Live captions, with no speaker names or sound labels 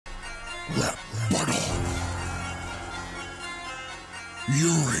Rap battle.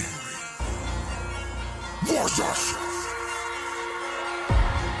 Yuri versus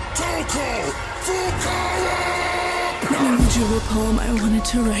Toko full power. Let me read you a poem I wanted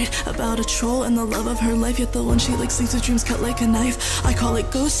to write about a troll and the love of her life, yet the one she likes leaves her dreams cut like a knife. I call it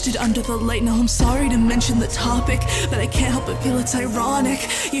ghosted under the light. Now I'm sorry to mention the topic, but I can't help but feel it's ironic.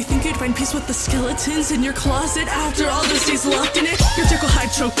 You think you'd find peace with the skeletons in your closet after all those days locked in it? Your Jekyll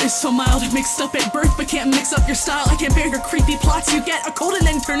Hyde trope is so mild, mixed up at birth, but can't mix up your style. I can't bear your creepy plots. You get a cold and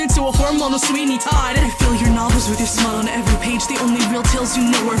then turn into a hormonal Sweeney Todd. And I fill your novels with your smut on every page. The only real tales you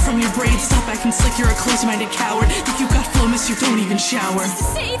know are from your braids. Stop acting slick, you're a close-minded coward. Think you got flow, miss, you don't even shower.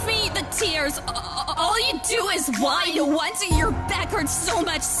 Save me the tears. All you do is whine. No wonder your back hurts so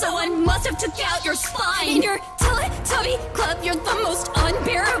much. Someone must have took out your spine. In your Teletubby club, you're the most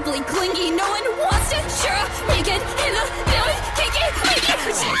unbearably clingy. No one wants to share a naked in the building. Kinky, winky.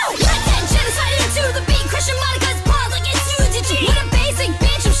 Let that genocide into the beat. Christian Monica's paws like it's UDG. What a basic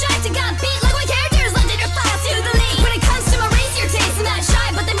bitch. I'm shy to got beat. Like what characters lended your thoughts to the lead. When it comes to my race, you're tasting that shy,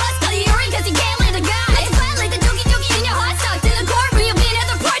 but they must call you Yuri because you can't land a guy. It's flat like the dookie in your hot stock. In the courtroom, you'll be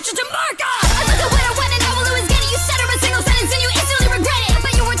another portrait to mark on. I took a winner when and I will always get it. You said her a single sentence and you instantly regret it.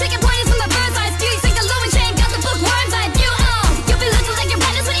 But you were taking pointers from the bird's eyes view. You think the low and chain got the bookworm's eye view. You'll be looking like your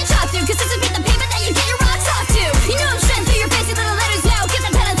pennies when you chop through. Cause this is beat the paper that you get your rocks off to. You know I'm shredding through your fancy little letters now. Get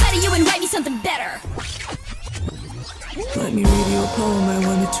that pen inside of you and write me something better. Let me read you a poem I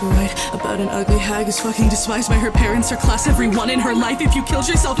wanted to write about an ugly hag who's fucking despised by her parents, her class, everyone in her life. If you killed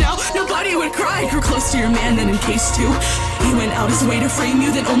yourself now, nobody would cry. Grew close to your man, then in case two, he went out his way to frame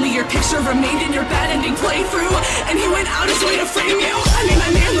you. Then only your picture remained in your bad ending playthrough. And he went out his way to frame you. I made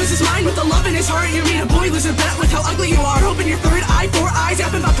my man lose his mind with the love in his heart. You made a boy lose a bet with how ugly you are. Open your third eye, 4 eyes,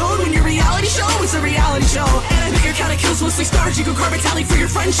 yapping about code when your reality show was a reality show. And I bet your count of kills mostly stars. You go carve a tally for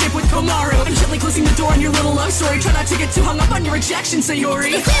your friendship with Komaru. I'm gently closing the door on your little love story. Try not to get too hung up on your rejection,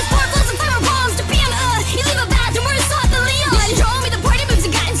 Sayori. The fifth part flows and fire bombs to PM, you leave a bathroom where it's off the Leon. Show me the party moves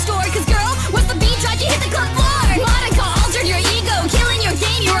you got in store. Cause girl, once the beat dropped, you hit the club floor. Monica altered your ego, killing your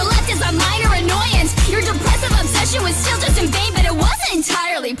game. You were left as a minor annoyance. Your depressive obsession was still just in vain, but it wasn't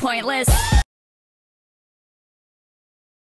entirely pointless.